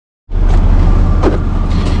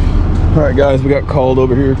All right, guys, we got called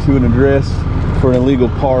over here to an address for an illegal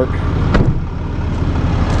park. Let's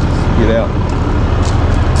get out,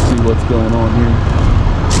 see what's going on here.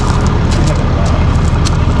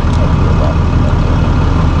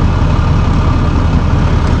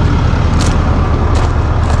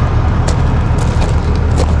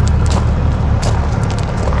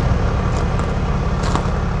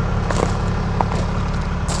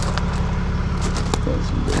 Got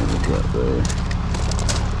some damage right there.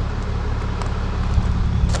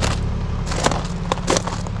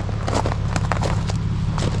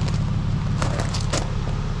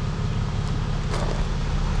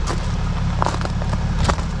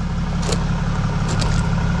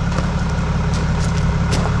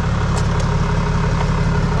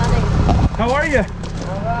 How are you?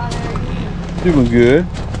 Alright, how are you? Doing good.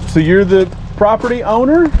 So you're the property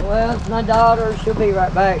owner? Well, it's my daughter. She'll be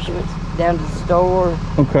right back. She went down to the store.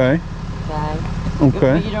 Okay. Okay.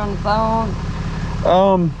 Okay. You'll get on the phone.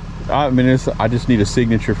 I mean, I just need a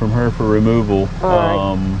signature from her for removal.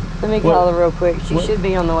 All right. Let me call her real quick. She should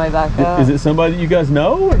be on the way back up. Is it somebody that you guys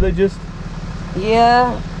know, or they just?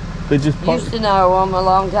 Yeah. They just Used to know them a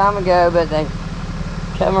long time ago, but they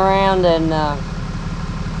come around and.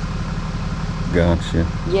 Gotcha.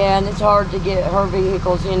 Yeah, and it's hard to get her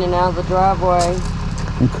vehicles in and out of the driveway.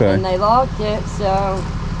 Okay. And they locked it, so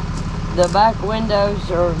the back windows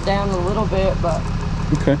are down a little bit, but.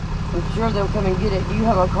 Okay. I'm sure they'll come and get it. Do you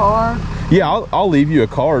have a card? Yeah, I'll leave you a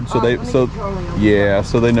card so yeah,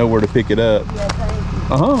 so they know where to pick it up. Yeah, thank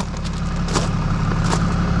you. Uh-huh.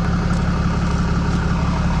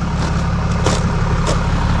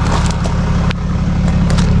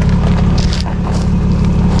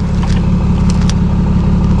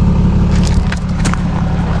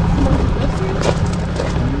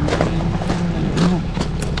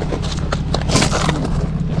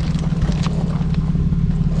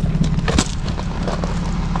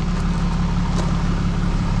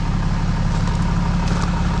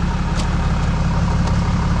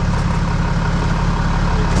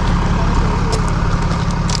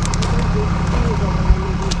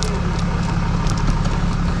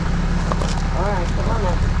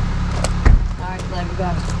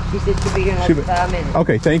 She said she'll be here in like 5 minutes.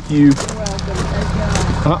 Okay, thank you. You're welcome.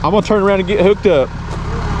 Thank you. I'm gonna turn around and get hooked up.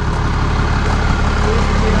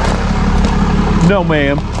 No,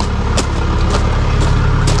 ma'am.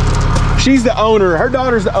 She's the owner. Her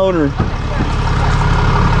daughter's the owner.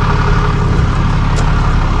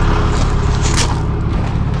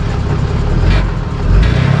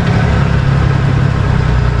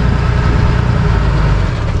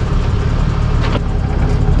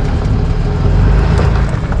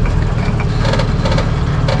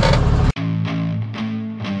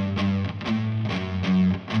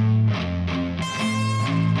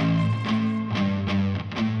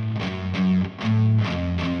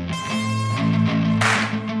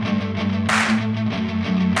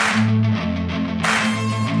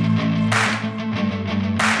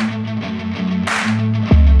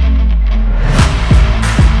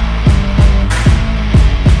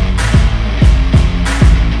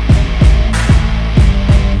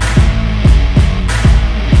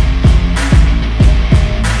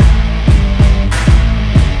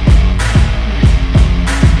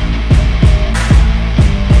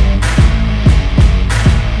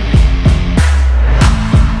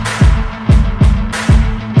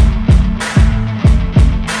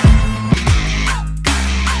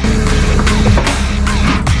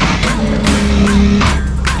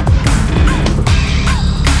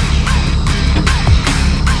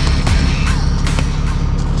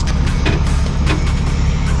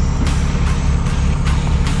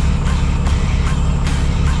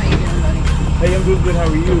 Hey, I'm doing good. How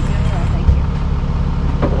are you? Thank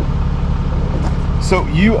you. So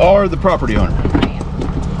you are the property owner? I am.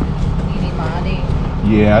 You need my ID?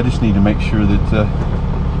 Yeah, I just need to make sure that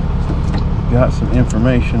got some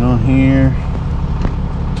information on here.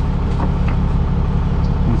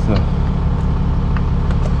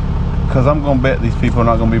 Because I'm going to bet these people are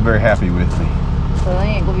not going to be very happy with me. So they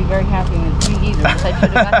ain't going to be very happy with me either. They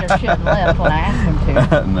should have got their shit and left when I asked them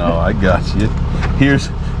to. No, I got you.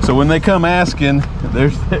 So when they come asking,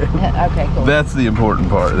 there's okay, cool. That's the important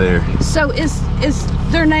part there. So is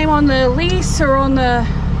their name on the lease or on the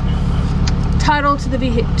title to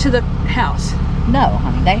the house? No,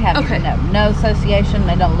 honey, they have no association.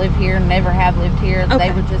 They don't live here, never have lived here. Okay.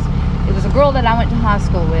 They were just, it was a girl that I went to high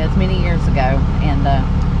school with many years ago, and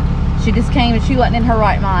she just came and she wasn't in her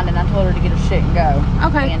right mind, and I told her to get her shit and go.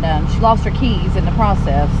 Okay. And she lost her keys in the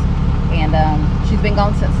process, and she's been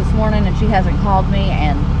gone since this morning, and she hasn't called me,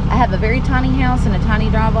 and I have a very tiny house and a tiny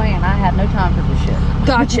driveway, and I have no time for this shit.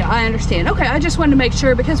 Gotcha. I understand. Okay, I just wanted to make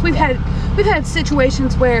sure because we've had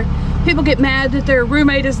situations where people get mad that their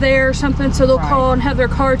roommate is there or something, so they'll call and have their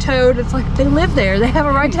car towed. It's like they live there; they have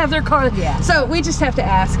a right to have their car. Yeah. So we just have to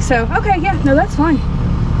ask. So okay, yeah, no, that's fine.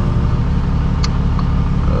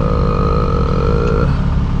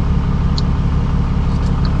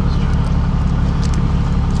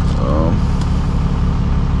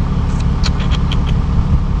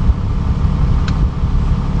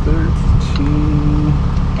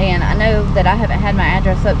 And I know that I haven't had my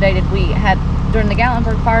address updated. We had, during the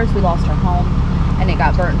Gatlinburg fires, we lost our home and it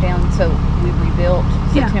got burnt down, so we rebuilt.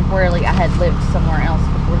 So temporarily I had lived somewhere else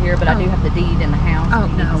before here, but I do have the deed in the house. Oh,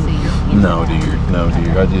 no. No, dear. No,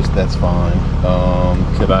 dear. That's fine.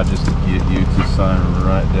 Could I just get you to sign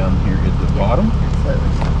right down here at the bottom?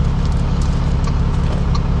 Absolutely.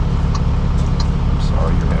 I'm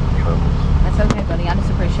sorry you're having trouble. That's okay, buddy. I just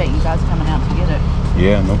appreciate you guys coming out to get it.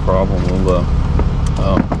 Yeah, no problem. We'll,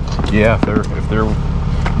 yeah, if they're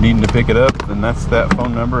needing to pick it up, then that's that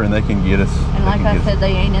phone number, and they can get us. And like I said,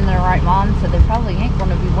 they ain't in their right mind, so they probably ain't going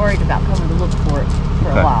to be worried about coming to look for it for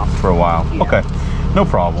a while. For a while. Yeah. Okay. No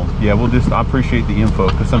problem. Yeah, I appreciate the info,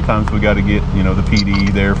 because sometimes we got to get, you know, the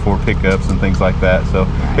PD there for pickups and things like that. So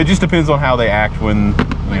it just depends on how they act when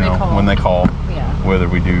they call. Yeah. Whether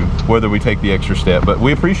we take the extra step. But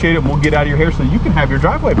we appreciate it, and we'll get out of your hair so you can have your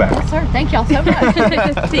driveway back. Yes, sir. Thank y'all so much.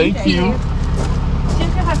 Thank you. She's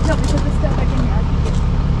gonna have to help me put this stuff back in here.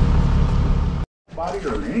 Body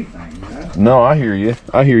or anything, you know? No, I hear you.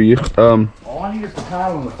 All I need is the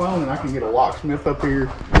title on the phone, and I can get a locksmith up here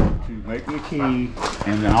to make me a key, and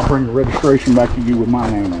then I'll bring the registration back to you with my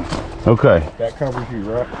name on it. Okay. That covers you,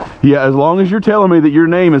 right? Yeah, as long as you're telling me that your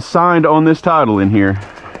name is signed on this title in here.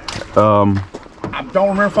 I don't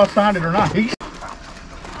remember if I signed it or not. He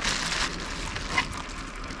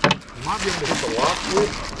might be able to hit the lock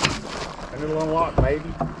switch, and it'll unlock,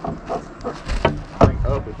 maybe. I think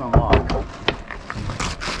up is unlocked.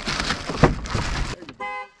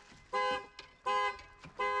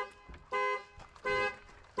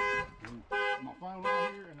 My phone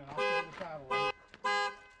right here, and then I'll show the title on it.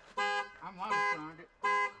 I might have signed it.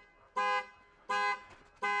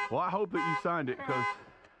 Well, I hope that you signed it, because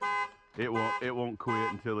it won't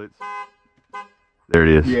quit until it's there. It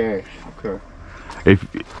is. Yeah. Okay.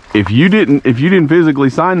 If you didn't physically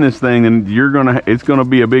sign this thing, then it's gonna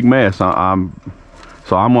be a big mess. So I'm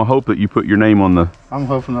gonna hope that you put your name on the. I'm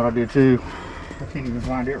hoping that I did too. I can't even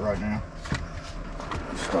find it right now.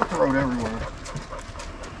 Stuff the road everywhere.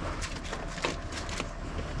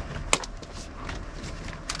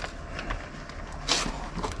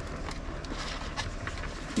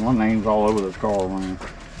 My name's all over the car, man.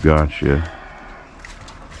 Gotcha.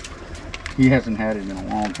 He hasn't had it in a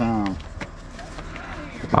long time.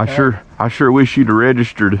 I sure wish you'd have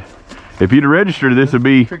registered. If you'd have registered, this would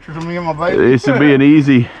be Pictures of me and my baby. this would be an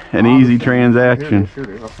easy transaction. Here it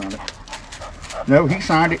is. I found it. No, he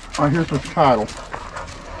signed it. Right here's his title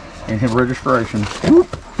and his registration.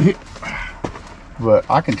 But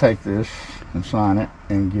I can take this and sign it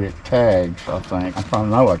and get tags. I think. I probably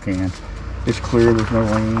know I can. It's clear. There's no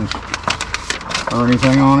liens or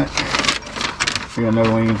anything on it. Yeah, no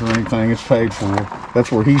liens or anything. It's paid for.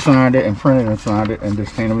 That's where he signed it and printed and signed it and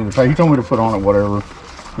just handed me the pay. He told me to put on it whatever,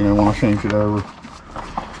 you know, when I changed it over.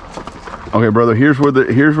 Okay, brother. Here's where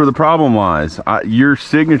the problem lies. Your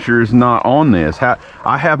signature is not on this.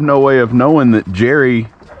 I have no way of knowing that Jerry.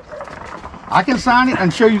 I can sign it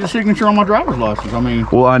and show you the signature on my driver's license. I mean.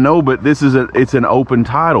 Well, I know, but it's an open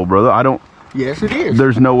title, brother. I don't. Yes, it is.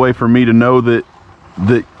 There's no way for me to know that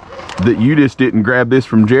you just didn't grab this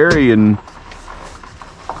from Jerry, and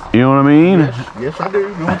you know what I mean? Yes, I do.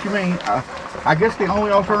 Know what you mean. I guess the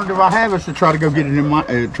only alternative I have is to try to go get it in my,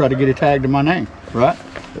 try to get it tagged in my name, right?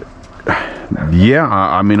 Yeah,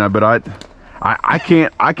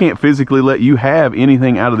 I can't physically let you have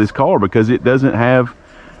anything out of this car because it doesn't have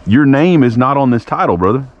your name is not on this title,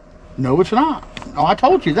 brother. No, it's not. Oh, I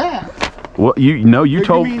told you that. Well, you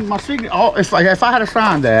told. You mean my signature? Oh, it's like if I had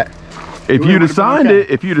signed that. If you'd have signed it,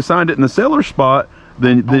 in the seller spot,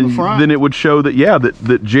 then it would show that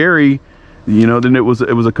that Jerry, you know, then it was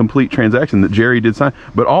a complete transaction that Jerry did sign.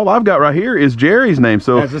 But all I've got right here is Jerry's name.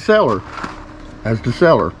 So as the seller.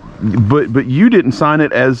 But you didn't sign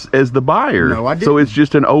it as the buyer. No, I didn't. So it's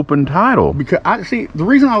just an open title. Because the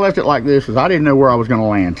reason I left it like this is I didn't know where I was going to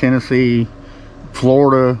land. Tennessee,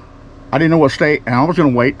 Florida. I didn't know what state, and I was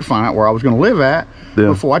going to wait to find out where I was going to live at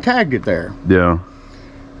before I tagged it there. Yeah.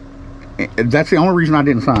 That's the only reason I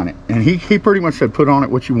didn't sign it. And he pretty much said, put on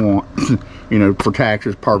it what you want, you know, for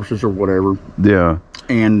taxes purposes or whatever. Yeah.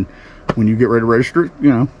 And when you get ready to register it, you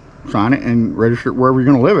know, sign it and register it wherever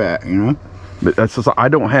you're going to live at, you know. But that's just, I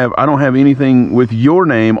don't have anything with your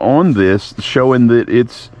name on this showing that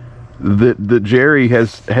it's that Jerry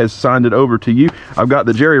has signed it over to you. I've got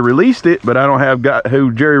that Jerry released it, but I don't have got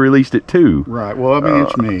who Jerry released it to. Right. Well, I mean,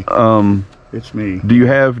 it's me. It's me. Do you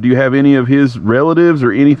have any of his relatives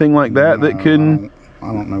or anything like that that can? I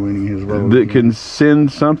don't know any of his relatives that can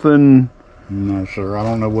send something. No, sir. I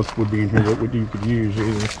don't know what would be in here that you could use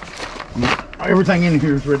either. I mean, everything in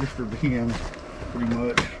here is registered to him, pretty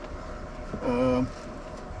much.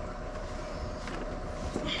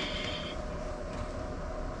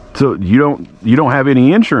 So you don't have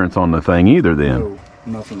any insurance on the thing either, then? No,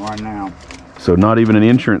 nothing right now. So not even an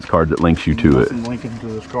insurance card that links you to Nothing linking to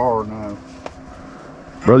this car, no.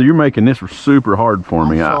 Brother, you're making this super hard for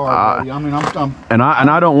me. I'm sorry, buddy. I mean, I'm and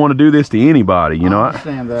I don't want to do this to anybody, you know. I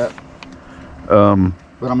understand that.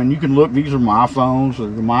 But I mean, you can look. These are my phones.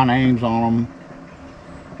 My name's on them.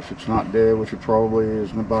 If it's not dead, which it probably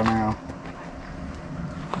isn't by now.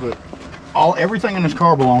 But everything in this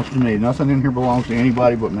car belongs to me. Nothing in here belongs to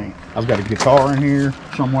anybody but me. I've got a guitar in here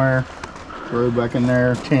somewhere. Throw back in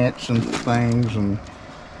there, tents and things, and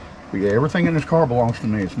but yeah, everything in this car belongs to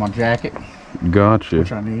me. It's my jacket. Gotcha.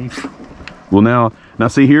 Which I need. Well, now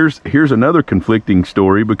see, here's another conflicting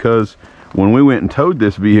story, because when we went and towed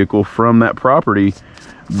this vehicle from that property,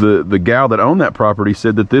 the gal that owned that property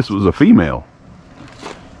said that this was a female.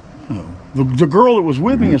 The girl that was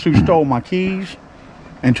with me is who stole my keys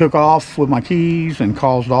and took off with my keys and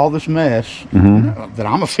caused all this mess. That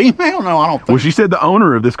I'm a female? No, I don't think. Well, she said the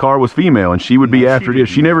owner of this car was female, and she would be after it.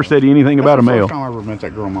 She never said anything about a male. That's the first time I ever met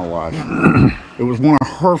that girl in my life. It was one of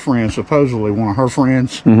her friends, supposedly one of her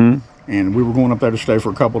friends. And we were going up there to stay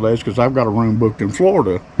for a couple of days because I've got a room booked in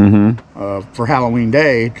Florida for Halloween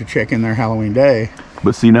Day, to check in there Halloween Day.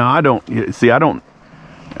 But see, now I don't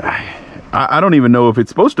even know if it's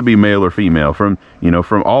supposed to be male or female. From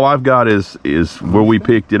all I've got is where we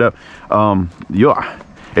picked it up.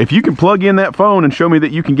 If you can plug in that phone and show me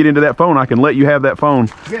that you can get into that phone, I can let you have that phone.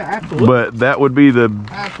 Yeah, absolutely. But that would be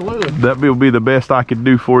the best I could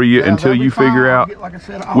do for you until you figure out, like I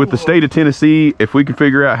said, with the state of Tennessee, if we can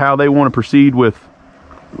figure out how they want to proceed with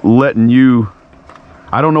letting you.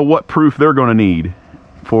 I don't know what proof they're going to need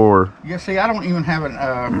for. Yeah, see, I don't even have an.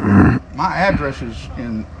 My address is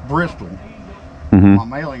in Bristol. My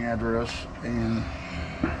mailing address, and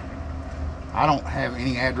I don't have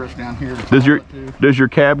any address down here. Does your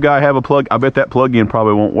cab guy have a plug? I bet that plug-in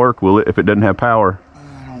probably won't work, will it, if it doesn't have power?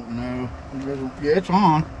 I don't know. Yeah, it's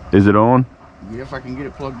on. Is it on? Yeah, if I can get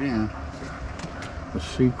it plugged in. The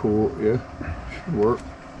C-core, yeah, should work.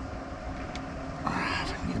 If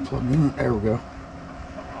I can get it plugged in, there we go.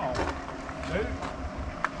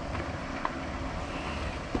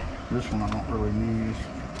 This one I don't really need.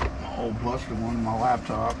 Old busted one in my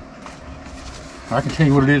laptop. I can tell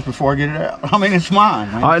you what it is before I get it out. I mean, it's mine.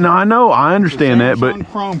 I know. I understand that, but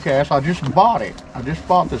Chromecast. I just bought it. I just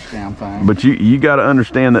bought this damn thing. But you got to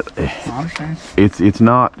understand that. I understand. It's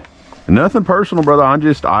not nothing personal,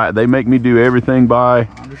 brother. They make me do everything by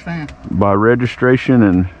registration,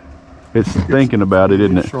 and it's thinking about it,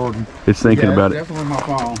 isn't it? It's thinking about it. Definitely my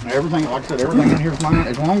phone. Everything, like I said, everything in here is mine.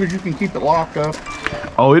 As long as you can keep it locked up.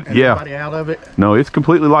 Oh, yeah. Nobody out of it. No, it's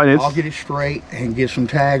completely locked. I'll get it straight and get some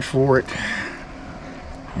tags for it.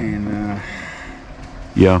 And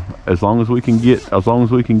yeah, as long as we can get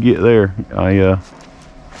there.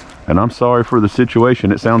 And I'm sorry for the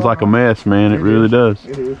situation. It sounds like a mess, man. It really does.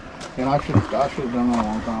 It is. And I should have done that a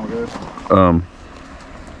long time ago.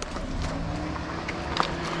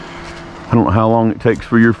 I don't know how long it takes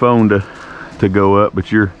for your phone to go up,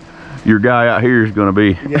 but your guy out here is going to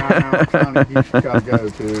be. Yeah, I know. He's got to go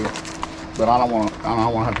too. But I don't want to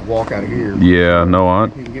have to walk out of here. Yeah, no,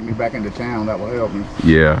 If you can get me back into town, that will help me.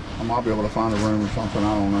 Yeah. I might be able to find a room or something.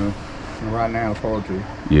 I don't know. And right now, it's hard to.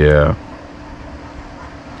 Yeah.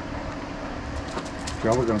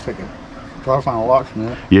 So we're going to try to find a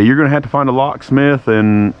locksmith. Yeah, you're going to have to find a locksmith,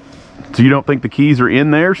 and so you don't think the keys are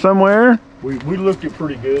in there somewhere? We looked it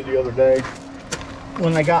pretty good the other day.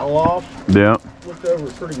 When they got lost, yeah. Looked over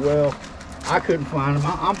it pretty well. I couldn't find them.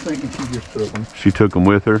 I'm thinking she just took them. She took them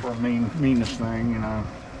with her? For a meanest thing, you know.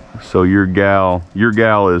 So your gal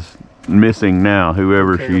is missing now,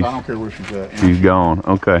 whoever she's. I don't care where she's at. She's gone.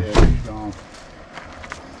 Okay. Yeah, she's gone.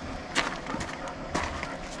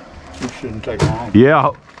 It shouldn't take long. Yeah.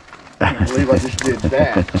 I can't believe I just did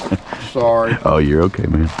that. Sorry. Oh, you're okay,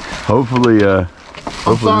 man. Hopefully, I'm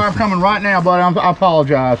sorry, I'm coming right now, buddy. I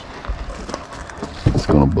apologize. It's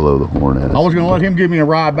gonna blow the horn at us. I was gonna let him give me a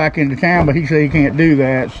ride back into town, but he said he can't do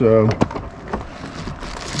that, so.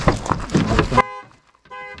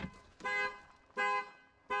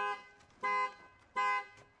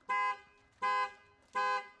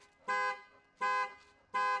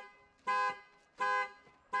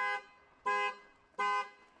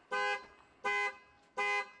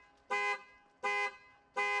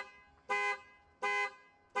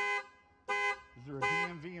 there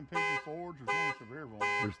a DMV in Pigeon Forge? There's one in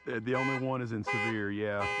Sevierville. There's, the only one is in Sevier.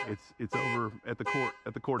 Yeah, Okay. it's over at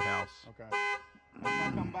the courthouse. Okay. When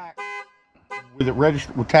I come back with it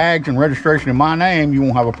registered with tags and registration in my name, you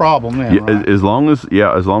won't have a problem then, Yeah, right? as long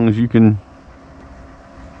as you can.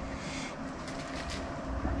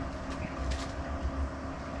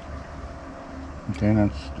 Okay,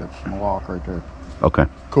 that's my lock right there. Okay,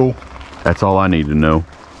 Cool. that's all I need to know.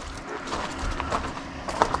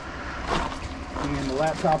 And the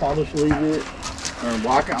laptop, I'll just leave it.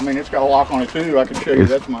 I mean, it's got a lock on it too. I can show you.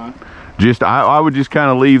 That's mine. Just I would just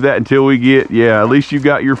kind of leave that until we get, at least you've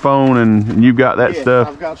got your phone and you've got that stuff.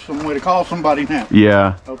 I've got some way to call somebody now.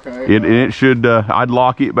 Yeah. Okay. It should. I'd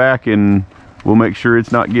lock it back and we'll make sure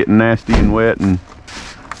it's not getting nasty and wet, and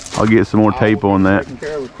I'll get some more tape on that. Taken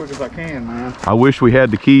care of as quick as I can, man. I wish we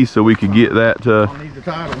had the keys so we could get that I'll need the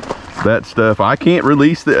title. that stuff. I can't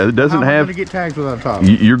release that. It doesn't How am I have. gonna get tags without a title?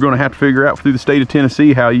 You're going to have to figure out through the state of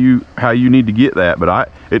Tennessee how you need to get that,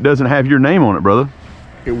 but it doesn't have your name on it, brother.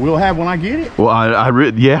 It will have when I get it. Well, I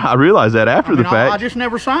realized that after the fact. I just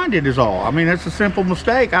never signed it is all. I mean, it's a simple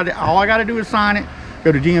mistake. All I got to do is sign it,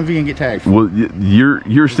 go to DMV and get tags. Well,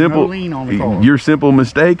 your simple no lien on the car. Your simple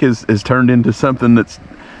mistake has turned into something that's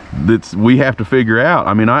we have to figure out.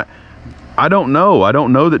 I mean, I don't know. I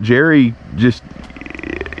don't know that Jerry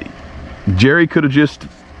could have just.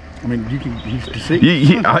 I mean, he's deceived.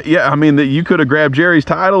 Yeah, I mean that you could have grabbed Jerry's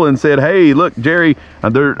title and said, "Hey, look, Jerry, I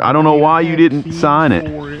don't know why you didn't sign it."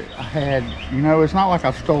 I had, it's not like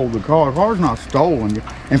I stole the car. The car's not stolen.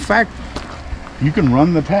 In fact, you can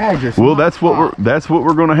run the tags. Well, that's what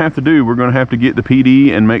we're going to have to do. We're going to have to get the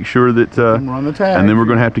PD and make sure that run the tags. and then we're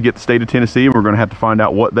going to have to get the state of Tennessee, and we're going to have to find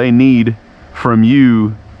out what they need from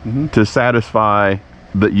you to satisfy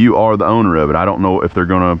that you are the owner of it. I don't know what they're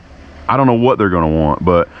going to want,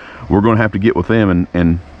 but we're going to have to get with them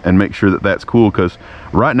and make sure that that's cool, because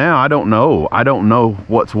right now I don't know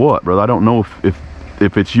what's what, brother. I don't know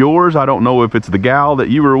if it's yours. I don't know if it's the gal that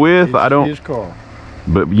you were with. It's his car.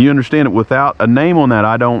 But you understand it, without a name on that,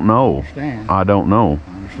 I don't know. I don't know.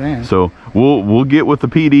 I understand. So we'll get with the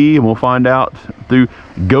PD and we'll find out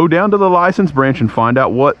go down to the license branch and find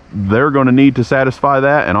out what they're going to need to satisfy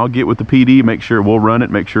that, and I'll get with the PD, make sure we'll run it,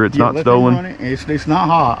 make sure it's not stolen. Run it. It's not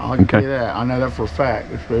hot. I can tell you that. I know that for a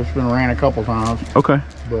fact. It's been ran a couple times. Okay.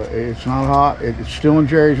 But it's not hot. It's still in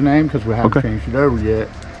Jerry's name because we haven't changed it over yet.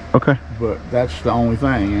 Okay. But that's the only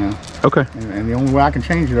thing, Okay. And the only way I can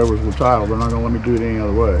change it over is with title. They're not going to let me do it any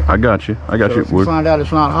other way. I got you. So if you find out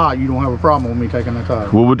it's not hot, you don't have a problem with me taking the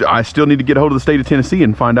title. Well, I still need to get a hold of the state of Tennessee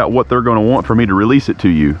and find out what they're going to want for me to release it to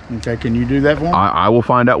you. Okay, can you do that for me? I will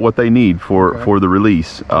find out what they need for the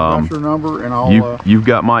release. I've got your number, and I'll... You've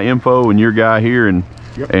got my info and your guy here, and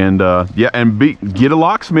get a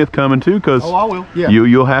locksmith coming too, because I will. Yeah.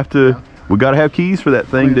 You'll have to. We got to have keys for that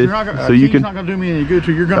thing you can. It's not going to do me any good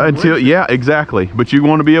till you're going to. Exactly. But you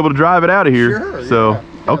want to be able to drive it out of here. Sure. So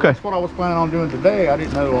okay. That's what I was planning on doing today. I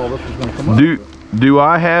didn't know all this was going to come up. Do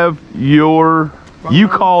I have your? You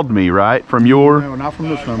called me, right? From your? No, not from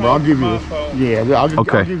this number. I'll give you this. Yeah, I'll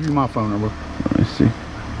give you my phone number. Let me see.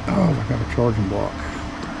 Oh, I got a charging block.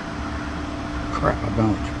 Crap, I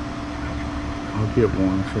don't. I'll get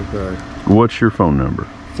one. It's okay. What's your phone number?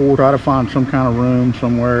 Try to find some kind of room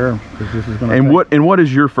somewhere, because this is going to. And what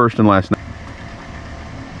is your first and last name?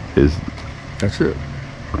 That's it.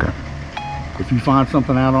 Okay. If you find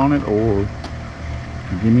something out on it, or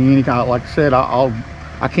give me any kind, like I said,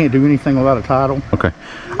 I can't do anything without a title. Okay.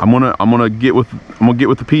 I'm gonna get with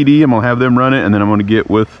the PD. I'm gonna have them run it, and then I'm gonna get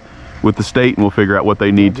with the state, and we'll figure out what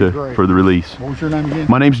they need for the release. What was your name again?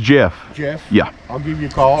 My name's Jeff. Jeff? Yeah. I'll give you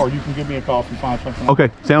a call, or you can give me a call if you find something. Okay,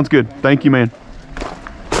 sounds good. Thank you, man.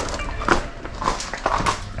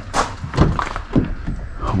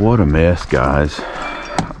 What a mess, guys.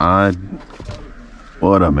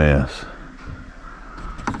 What a mess.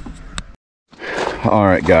 All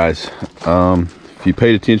right, guys. If you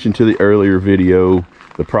paid attention to the earlier video,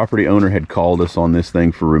 the property owner had called us on this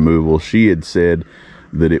thing for removal. She had said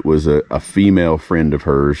that it was a female friend of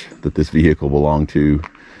hers that this vehicle belonged to.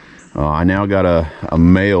 I now got a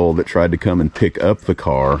male that tried to come and pick up the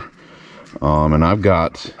car, and I've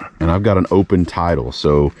got an open title.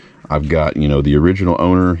 So I've got, the original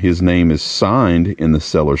owner, his name is signed in the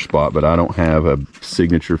seller spot, but I don't have a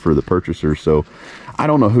signature for the purchaser. So I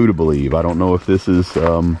don't know who to believe. I don't know if this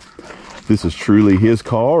is truly his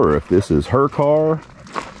car or if this is her car.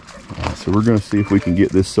 So we're going to see if we can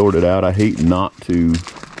get this sorted out. I hate not to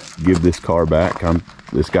give this car back.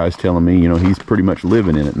 This guy's telling me, he's pretty much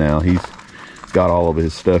living in it now. He's got all of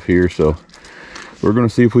his stuff here. So we're going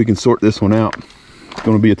to see if we can sort this one out. It's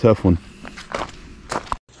going to be a tough one.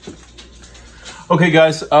 Okay,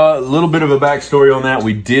 guys, a little bit of a backstory on that.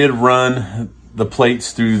 We did run the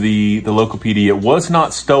plates through the local PD. It was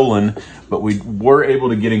not stolen, but we were able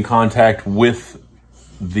to get in contact with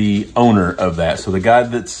the owner of that. So the guy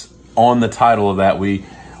that's on the title of that,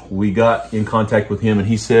 we got in contact with him, and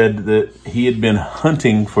he said that he had been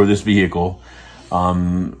hunting for this vehicle.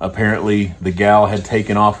 Apparently the gal had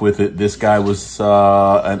taken off with it. This guy was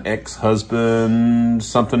an ex-husband,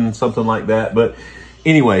 something like that. But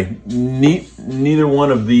anyway, neither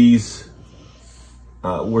one of these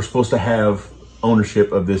were supposed to have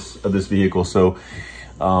ownership of this vehicle. So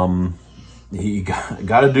you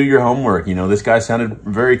got to do your homework. You know, this guy sounded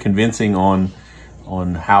very convincing on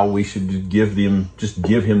how we should give him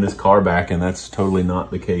this car back, and that's totally not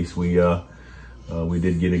the case. We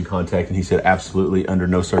did get in contact, and he said absolutely under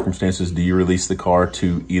no circumstances do you release the car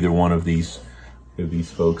to either one of these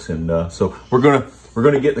folks. And so we're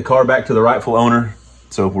gonna get the car back to the rightful owner.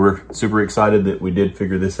 So we're super excited that we did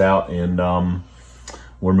figure this out, and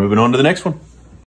we're moving on to the next one.